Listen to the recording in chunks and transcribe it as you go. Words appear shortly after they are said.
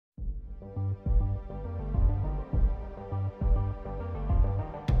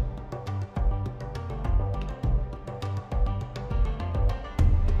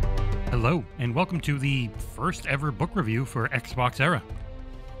Hello, and welcome to the first ever book review for XboxEra.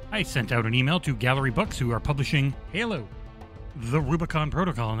 I sent out an email to Gallery Books, who are publishing Halo, the Rubicon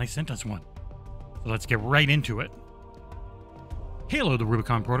protocol, and they sent us one. So let's get right into it. Halo, the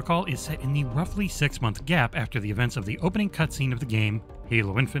Rubicon protocol is set in the roughly 6-month gap after the events of the opening cutscene of the game,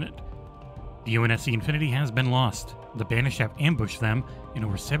 Halo Infinite. The UNSC Infinity has been lost. The Banished have ambushed them, and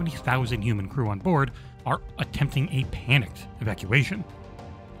over 70,000 human crew on board are attempting a panicked evacuation.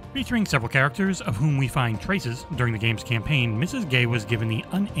 Featuring several characters of whom we find traces during the game's campaign, Mrs. Gay was given the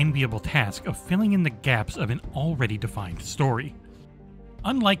unenviable task of filling in the gaps of an already defined story.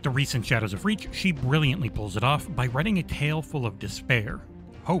 Unlike the recent Shadows of Reach, she brilliantly pulls it off by writing a tale full of despair,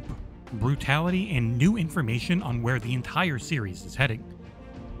 hope, brutality, and new information on where the entire series is heading.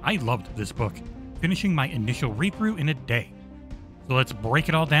 I loved this book, finishing my initial read-through in a day. So let's break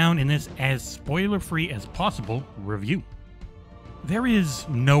it all down in this as spoiler-free as possible review. There is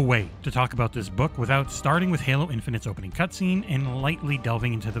no way to talk about this book without starting with Halo Infinite's opening cutscene and lightly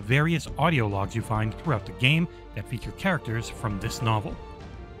delving into the various audio logs you find throughout the game that feature characters from this novel.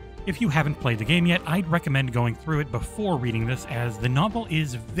 If you haven't played the game yet, I'd recommend going through it before reading this, as the novel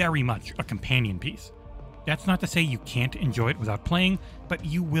is very much a companion piece. That's not to say you can't enjoy it without playing, but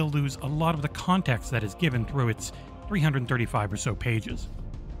you will lose a lot of the context that is given through its 335 or so pages.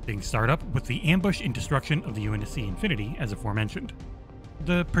 Things start up with the ambush and destruction of the UNSC Infinity, as aforementioned.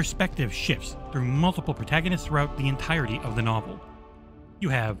 The perspective shifts through multiple protagonists throughout the entirety of the novel. You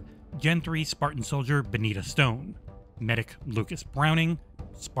have Gen 3 Spartan soldier Benita Stone, medic Lucas Browning,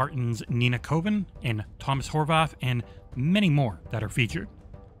 Spartans Nina Coven and Thomas Horvath, and many more that are featured.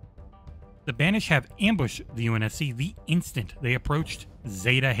 The Banished have ambushed the UNSC the instant they approached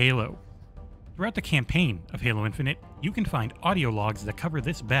Zeta Halo. Throughout the campaign of Halo Infinite, you can find audio logs that cover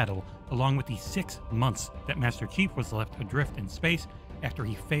this battle, along with the 6 months that Master Chief was left adrift in space after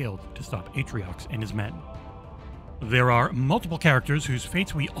he failed to stop Atriox and his men. There are multiple characters whose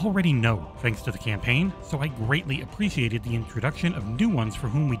fates we already know thanks to the campaign, so I greatly appreciated the introduction of new ones for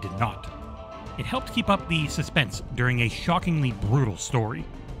whom we did not. It helped keep up the suspense during a shockingly brutal story.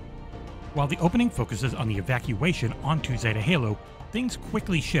 While the opening focuses on the evacuation onto Zeta Halo, things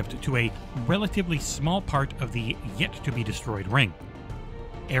quickly shift to a relatively small part of the yet-to-be-destroyed ring.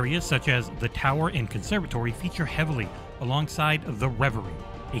 Areas such as the Tower and Conservatory feature heavily alongside the Reverie,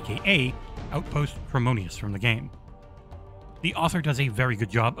 aka Outpost Tremonius from the game. The author does a very good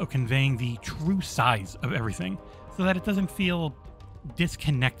job of conveying the true size of everything, so that it doesn't feel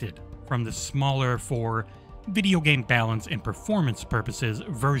disconnected from the smaller, for video game balance and performance purposes,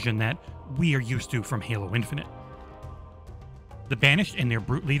 version that we are used to from Halo Infinite. The Banished and their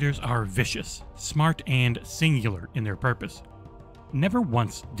brute leaders are vicious, smart, and singular in their purpose. Never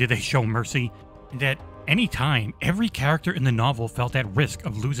once did they show mercy, and at any time, every character in the novel felt at risk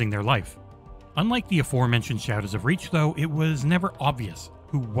of losing their life. Unlike the aforementioned Shadows of Reach, though, it was never obvious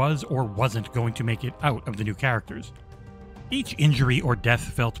who was or wasn't going to make it out of the new characters. Each injury or death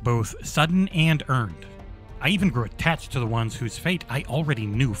felt both sudden and earned. I even grew attached to the ones whose fate I already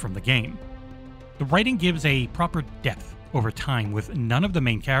knew from the game. The writing gives a proper depth over time, with none of the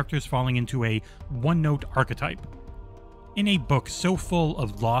main characters falling into a one-note archetype. In a book so full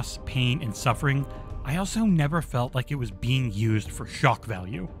of loss, pain, and suffering, I also never felt like it was being used for shock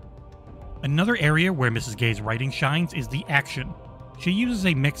value. Another area where Mrs. Gay's writing shines is the action. She uses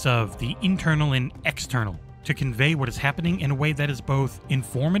a mix of the internal and external to convey what is happening in a way that is both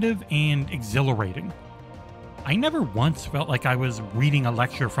informative and exhilarating. I never once felt like I was reading a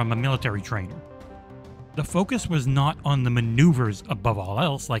lecture from a military trainer. The focus was not on the maneuvers above all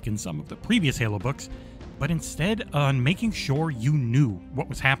else, like in some of the previous Halo books, but instead on making sure you knew what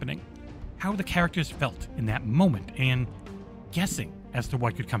was happening, how the characters felt in that moment, and guessing as to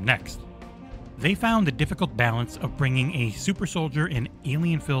what could come next. They found the difficult balance of bringing a super soldier and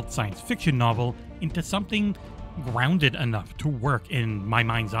alien-filled science fiction novel into something grounded enough to work in my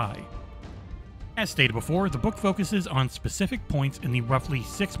mind's eye. As stated before, the book focuses on specific points in the roughly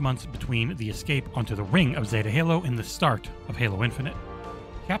 6 months between the escape onto the ring of Zeta Halo and the start of Halo Infinite.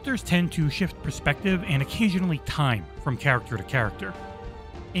 Chapters tend to shift perspective and occasionally time from character to character.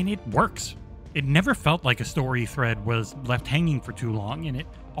 And it works. It never felt like a story thread was left hanging for too long, and it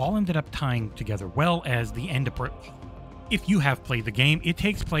all ended up tying together well as the end approached. If you have played the game, it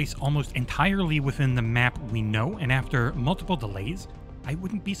takes place almost entirely within the map we know, and after multiple delays, I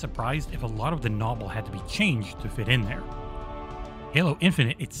wouldn't be surprised if a lot of the novel had to be changed to fit in there. Halo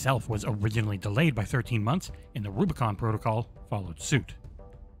Infinite itself was originally delayed by 13 months, and the Rubicon protocol followed suit.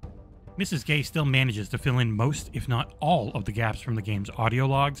 Mrs. Gay still manages to fill in most, if not all, of the gaps from the game's audio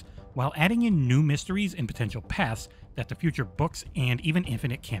logs, while adding in new mysteries and potential paths that the future books and even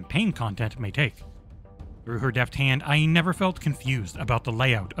infinite campaign content may take. Through her deft hand, I never felt confused about the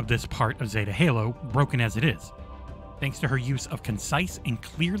layout of this part of Zeta Halo, broken as it is, thanks to her use of concise and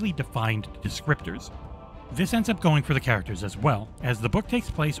clearly defined descriptors. This ends up going for the characters as well, as the book takes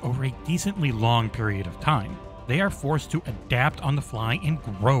place over a decently long period of time. They are forced to adapt on the fly and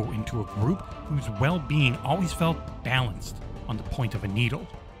grow into a group whose well-being always felt balanced on the point of a needle.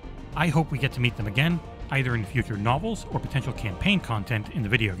 I hope we get to meet them again, either in future novels or potential campaign content in the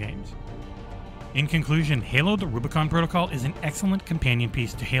video games. In conclusion, Halo: The Rubicon Protocol is an excellent companion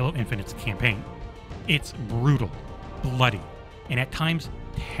piece to Halo Infinite's campaign. It's brutal, bloody, and at times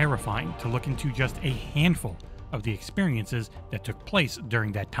terrifying to look into just a handful of the experiences that took place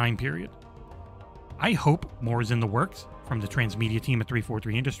during that time period. I hope more is in the works from the transmedia team at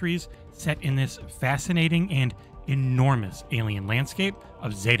 343 Industries, set in this fascinating and enormous alien landscape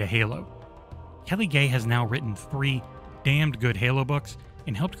of Zeta Halo. Kelly Gay has now written 3 damned good Halo books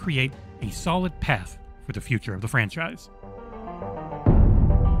and helped create a solid path for the future of the franchise.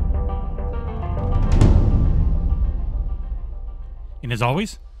 And as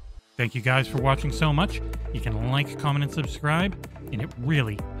always, thank you guys for watching so much. You can like, comment, and subscribe, and it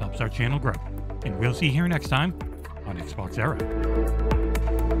really helps our channel grow. And we'll see you here next time on XboxEra.